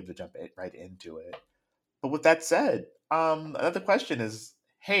kind of be able to right into it? But with that said, another question is,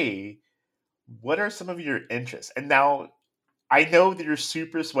 hey, what are some of your interests? And now I know that you're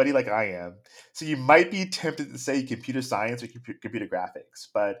super sweaty like I am, so you might be tempted to say computer science or computer graphics,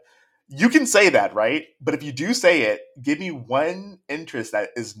 but you can say that, right? But if you do say it, give me one interest that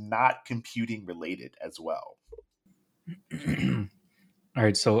is not computing related as well. All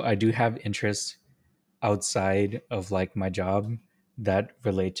right, so I do have interests outside of like my job that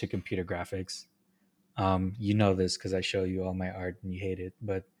relate to computer graphics. You know this because I show you all my art and you hate it,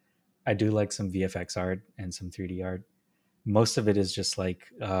 but I do like some VFX art and some 3D art. Most of it is just like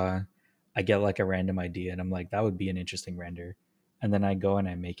I get like a random idea and I'm like, that would be an interesting render, and then I go and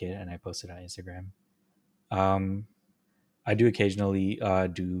I make it and I post it on Instagram. Um, I do occasionally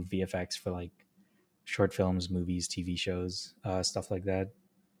do VFX for like short films, movies, TV shows, stuff like that.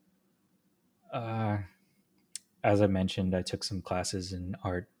 Uh, as I mentioned, I took some classes in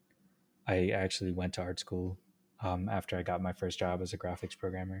art. I actually went to art school after I got my first job as a graphics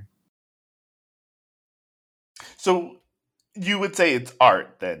programmer. So you would say it's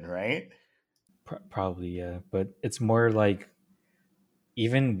art then, right? Probably, yeah, but it's more like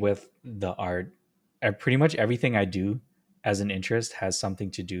even with the art, pretty much everything I do as an interest has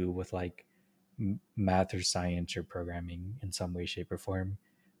something to do with like math or science or programming in some way, shape, or form.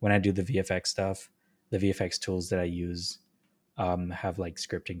 When I do the VFX stuff, the VFX tools that I use have like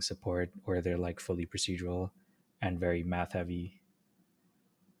scripting support, or they're like fully procedural and very math heavy,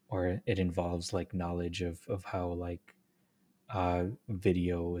 or it involves like knowledge of how like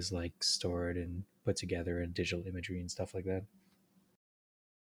video is like stored and put together and digital imagery and stuff like that.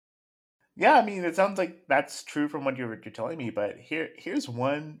 Yeah, I mean, it sounds like that's true from what you're telling me. But here's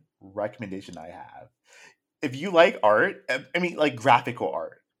one recommendation I have. If you like art, I mean, like graphical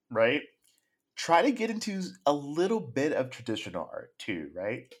art, right? Try to get into a little bit of traditional art too,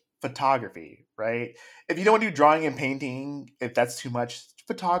 right? Photography, right? If you don't want to do drawing and painting, if that's too much,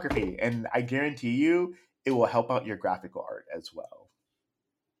 photography. And I guarantee you it will help out your graphical art as well.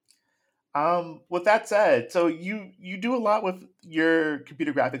 With that said, so you do a lot with your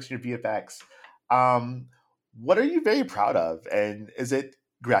computer graphics, your VFX. Um, what are you very proud of? And is it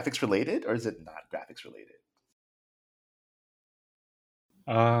graphics related or is it not graphics related?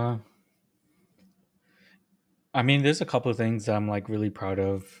 Uh, I mean, there's a couple of things that I'm like really proud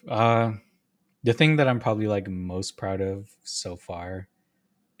of. The thing that I'm probably like most proud of so far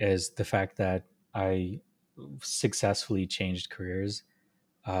is the fact that I successfully changed careers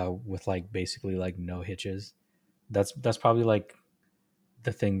with like basically like no hitches. That's probably like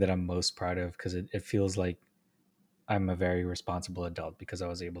the thing that I'm most proud of because it feels like I'm a very responsible adult because I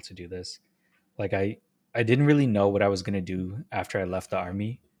was able to do this. Like I didn't really know what I was gonna do after I left the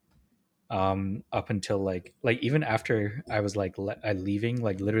army. Up until like even after I was like I leaving,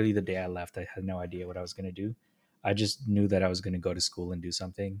 like literally the day I left, I had no idea what I was gonna do. I just knew that I was gonna go to school and do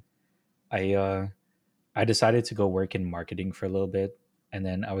something. I uh I decided to go work in marketing for a little bit, and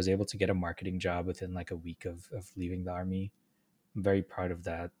then I was able to get a marketing job within like a week of leaving the army. I'm very proud of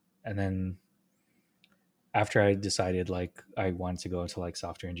that. And then after I decided like I wanted to go into like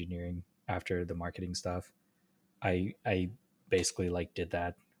software engineering after the marketing stuff, I basically like did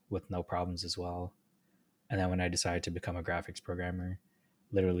that with no problems as well. And then when I decided to become a graphics programmer,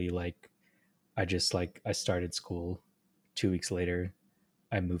 literally like I started school 2 weeks later.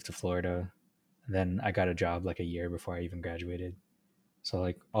 I moved to Florida, and then I got a job like a year before I even graduated. So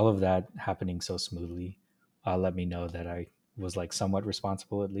like all of that happening so smoothly let me know that I was like somewhat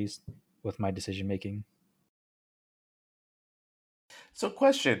responsible at least with my decision making. So,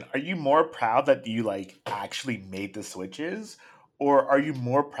 question: are you more proud that you like actually made the switches, or are you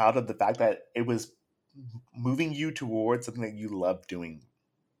more proud of the fact that it was moving you towards something that you love doing?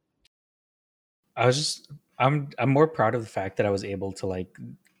 I was just I'm more proud of the fact that I was able to like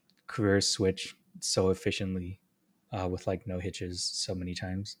career switch so efficiently with like no hitches so many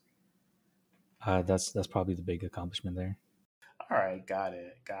times. That's probably the big accomplishment there. All right, got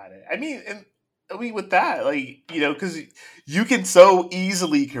it, got it. I mean, with that, like because you can so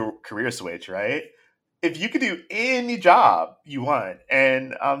easily career switch, right? If you could do any job you want,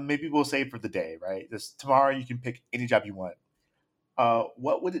 and maybe we'll say for the day, right? This tomorrow you can pick any job you want.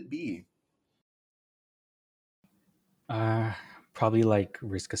 What would it be? Uh, Probably like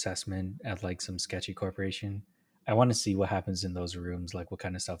risk assessment at like some sketchy corporation. I want to see what happens in those rooms, like what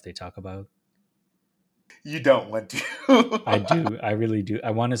kind of stuff they talk about. You don't want I to. do, I really do.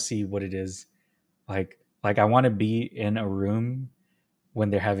 I want to see what it is like I want to be in a room when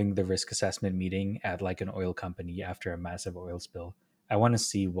they're having the risk assessment meeting at like an oil company after a massive oil spill. I want to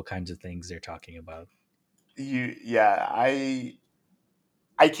see what kinds of things they're talking about. Yeah,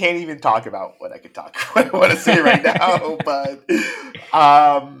 I can't even talk about what I could talk what I want to say right now, but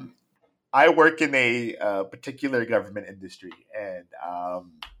um, I work in a particular government industry, and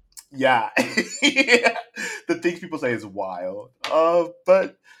yeah, the things people say is wild.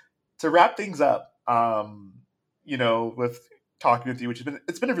 But to wrap things up, with talking with you, which has been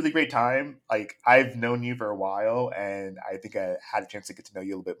it's been a really great time. Like I've known you for a while, and I think I had a chance to get to know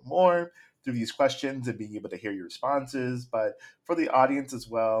you a little bit more through these questions and being able to hear your responses. But for the audience as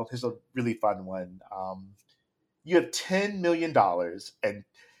well, here's a really fun one. You have $10 million and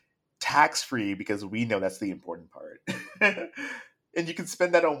tax free because we know that's the important part, and you can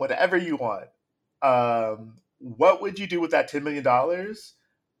spend that on whatever you want. What would you do with that $10 million?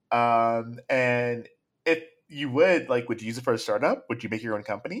 And if you would, like, would you use it for a startup? Would you make your own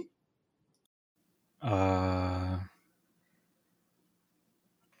company? uh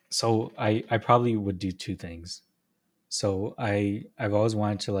so I probably would do two things. So I've always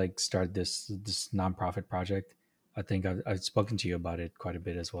wanted to like start this nonprofit project. I think I've spoken to you about it quite a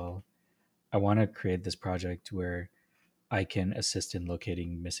bit as well. I want to create this project where I can assist in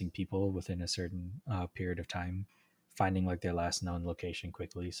locating missing people within a certain period of time, finding like their last known location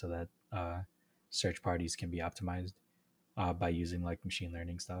quickly, so that search parties can be optimized by using like machine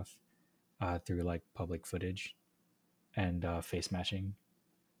learning stuff through like public footage and face matching.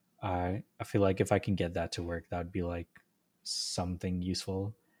 I feel like if I can get that to work, that would be like something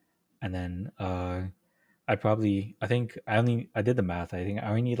useful. And then I think I did the math. I think I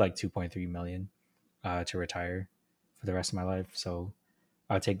only need like 2.3 million to retire for the rest of my life. So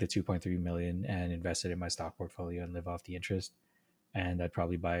I'll take the 2.3 million and invest it in my stock portfolio and live off the interest. And I'd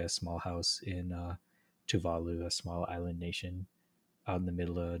probably buy a small house in Tuvalu, a small island nation out in the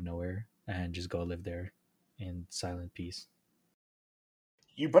middle of nowhere, and just go live there in silent peace.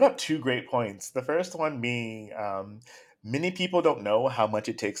 You brought up two great points. The first one being many people don't know how much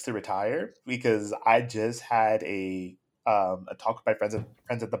it takes to retire because I just had a talk with my friends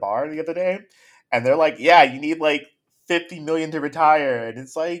at the bar the other day, and they're like, "Yeah, you need like 50 million to retire," and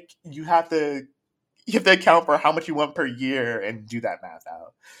it's like you have to account for how much you want per year and do that math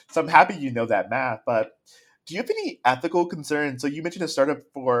out. So I'm happy you know that math, but do you have any ethical concerns? So you mentioned a startup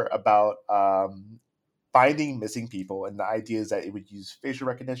for about finding missing people, and the idea is that it would use facial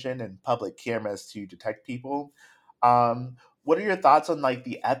recognition and public cameras to detect people. What are your thoughts on like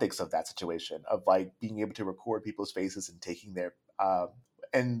the ethics of that situation of like being able to record people's faces and taking their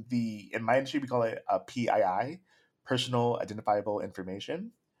in my industry we call it a PII, personal identifiable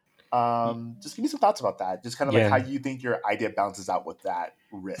information. Just give me some thoughts about that. Just kind of like how Yeah, you think your idea balances out with that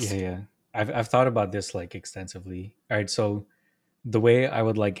yeah, risk. yeah. I've thought about this like extensively. All right, so the way I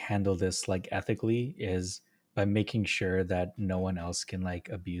would like handle this like ethically is by making sure that no one else can like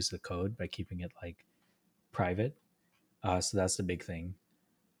abuse the code by keeping it like private. So that's the big thing.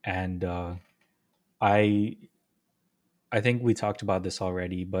 And I I think we talked about this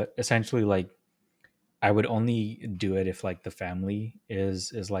already, but essentially like I would only do it if like the family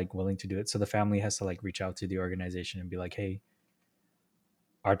is like willing to do it. So the family has to like reach out to the organization and be like, "Hey,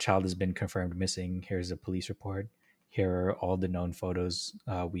 our child has been confirmed missing. Here's a police report. Here are all the known photos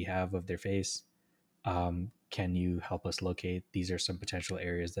we have of their face. Can you help us locate? These are some potential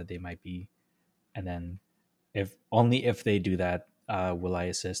areas that they might be." And then if only if they do that, will I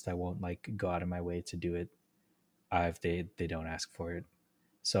assist. I won't like go out of my way to do it if they don't ask for it.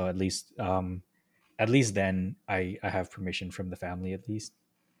 So at least then I have permission from the family at least.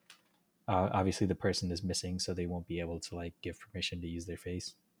 Obviously the person is missing, so they won't be able to like give permission to use their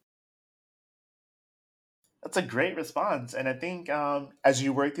face. That's a great response, and I think as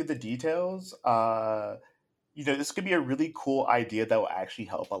you work through the details, this could be a really cool idea that will actually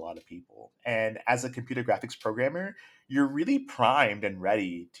help a lot of people. And as a computer graphics programmer, you're really primed and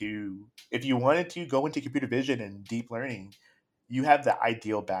ready to, if you wanted to go into computer vision and deep learning, you have the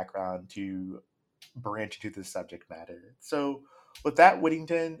ideal background to branch into this subject matter. So, with that,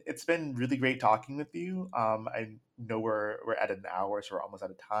 Whittington, it's been really great talking with you. I know we're at an hour, so we're almost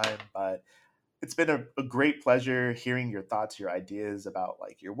out of time, but it's been a great pleasure hearing your thoughts, your ideas about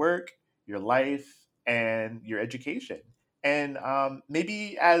like your work, your life, and your education. And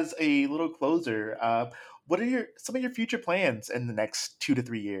maybe as a little closer, what are your some of your future plans in the next 2 to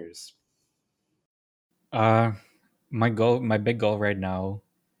 3 years? Uh, my big goal right now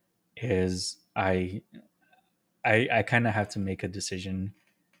is I kind of have to make a decision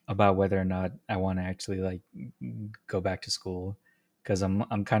about whether or not I want to actually like go back to school, because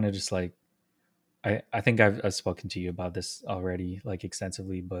I'm kind of just like I think I've spoken to you about this already like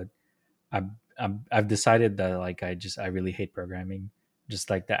extensively, but I've decided that like I really hate programming. Just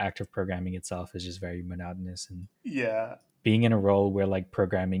like the act of programming itself is just very monotonous, and Yeah. being in a role where like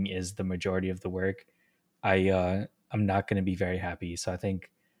programming is the majority of the work, I'm not going to be very happy. So I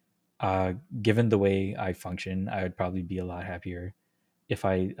think uh, given the way I function, I would probably be a lot happier if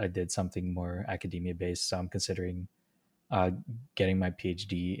I did something more academia based. So I'm considering uh, getting my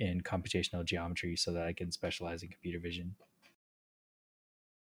PhD in computational geometry so that I can specialize in computer vision.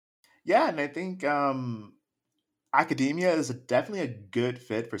 Yeah, and I think academia is definitely a good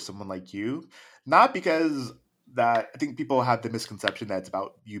fit for someone like you. Not because that I think people have the misconception that it's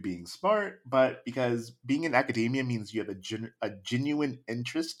about you being smart, but because being in academia means you have a genuine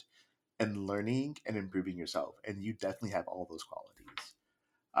interest in learning and improving yourself, and you definitely have all those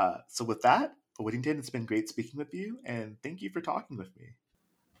qualities. So with that, Whittington, it's been great speaking with you, and thank you for talking with me.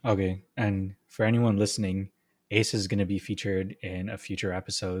 Okay, and for anyone listening, Ace is going to be featured in a future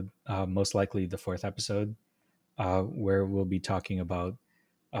episode, most likely the fourth episode, where we'll be talking about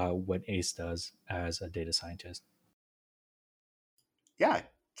what Ace does as a data scientist. Yeah,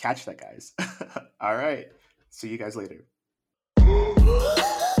 catch that, guys. All right. See you guys later.